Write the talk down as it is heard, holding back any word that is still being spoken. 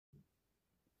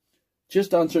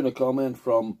Just answering a comment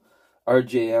from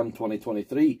RJM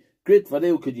 2023. Great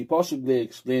video. Could you possibly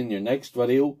explain in your next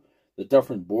video the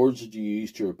different boards that you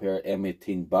use to repair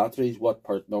M18 batteries, what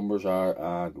part numbers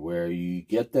are, and where you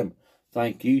get them?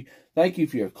 Thank you. Thank you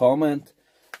for your comment.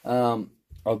 I'll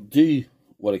do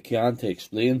what I can to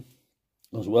explain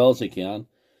as well as I can.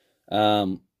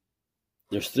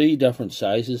 There's 3 different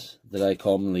sizes that I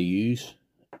commonly use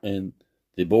in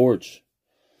the boards.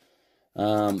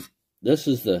 This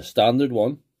is the standard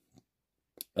one.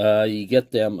 You get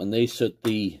them and they suit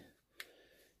the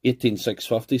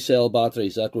 18650 cell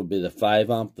batteries. That would be the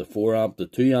 5 amp, the 4 amp, the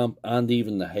 2 amp, and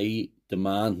even the high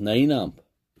demand 9 amp.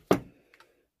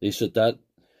 They suit that.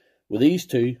 With these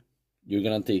two, you're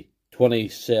going to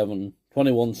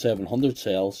 21700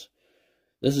 cells.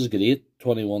 This has got 8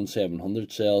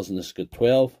 21700 cells, and this has got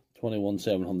 12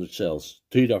 21700 cells.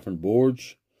 2 different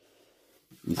boards.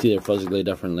 You see they're physically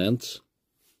different lengths.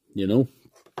 You know,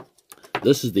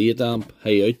 this is the 8 amp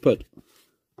high output,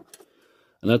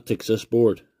 and that takes this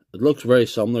board. It looks very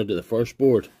similar to the first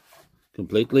board,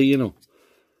 completely, you know,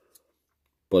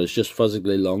 but it's just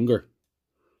physically longer.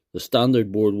 The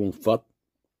standard board won't fit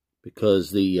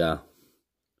because the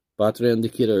battery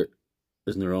indicator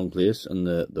is in the wrong place, and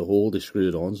the hole they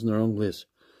screwed on is in the wrong place.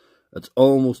 It's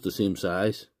almost the same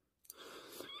size.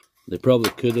 They probably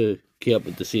could have kept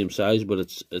it the same size, but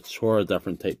it's for a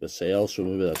different type of cell, so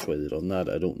maybe that's why they done that.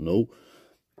 I don't know.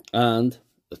 And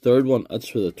the third one, it's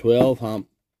for the 12 amp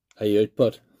high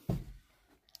output,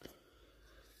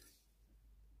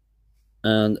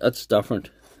 and it's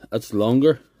different. It's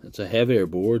longer. It's a heavier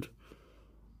board.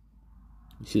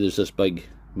 You see, there's this big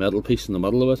metal piece in the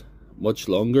middle of it, much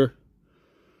longer.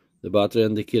 The battery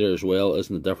indicator as well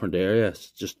is in a different area. It's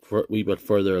just a wee bit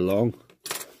further along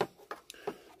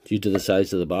due to the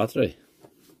size of the battery.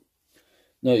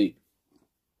 Now, you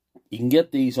can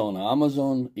get these on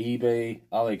Amazon, eBay,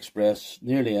 AliExpress,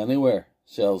 nearly anywhere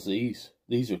sells these.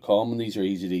 These are common, these are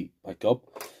easy to pick up.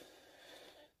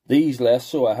 These less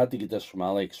so. I had to get this from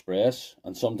AliExpress,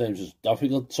 and sometimes it's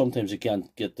difficult. Sometimes I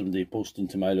can't get them to post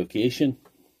into my location.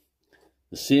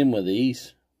 The same with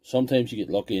these. Sometimes you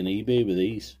get lucky on eBay with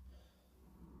these.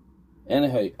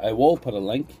 Anyhow, I will put a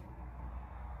link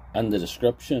in the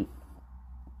description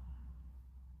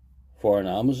for an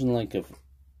Amazon link if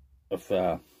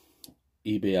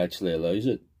eBay actually allows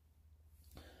it.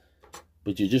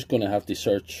 But you're just going to have to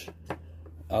search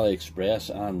AliExpress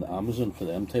and Amazon for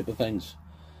them type of things.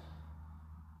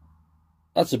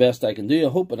 That's the best I can do.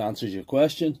 I hope it answers your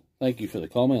question. Thank you for the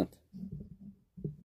comment.